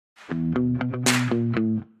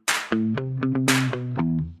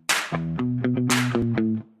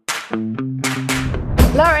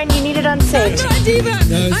Lauren, you need it on stage. I'm not a diva.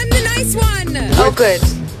 No. I'm the nice one. Oh, good.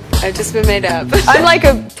 I've just been made up. I'm like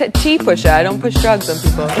a tea pusher. I don't push drugs on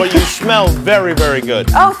people. But you smell very, very good.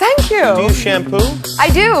 Oh, thank you. Do you shampoo? I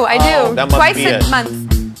do. That must Twice be a it. month.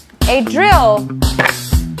 A drill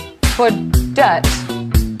for dirt.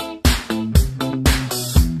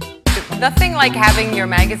 Nothing like having your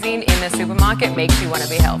magazine in the supermarket makes you want to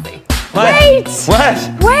be healthy. What? Wait! What?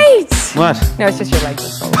 Wait! What? No, it's just your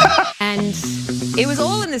legs. And it was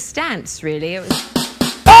all in the stance, really. It was...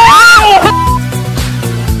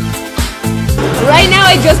 Right now,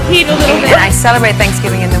 I just peed a little bit. I celebrate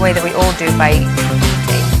Thanksgiving in the way that we all do by eating.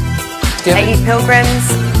 I eat pilgrims.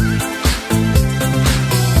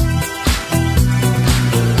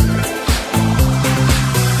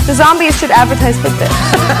 The zombies should advertise with this.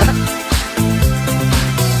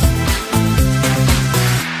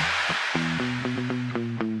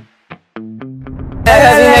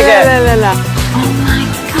 Oh my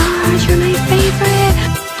gosh, you're my favorite.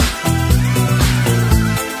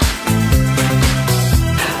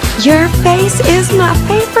 Your face is my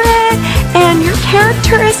favorite, and your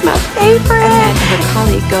character is my favorite. And then her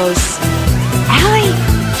colleague goes, Allie,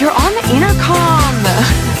 you're on the intercom.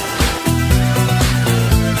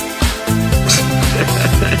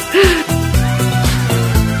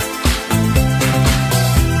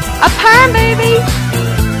 A perm, baby.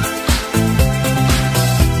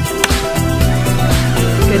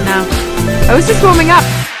 Good now. I was just warming up.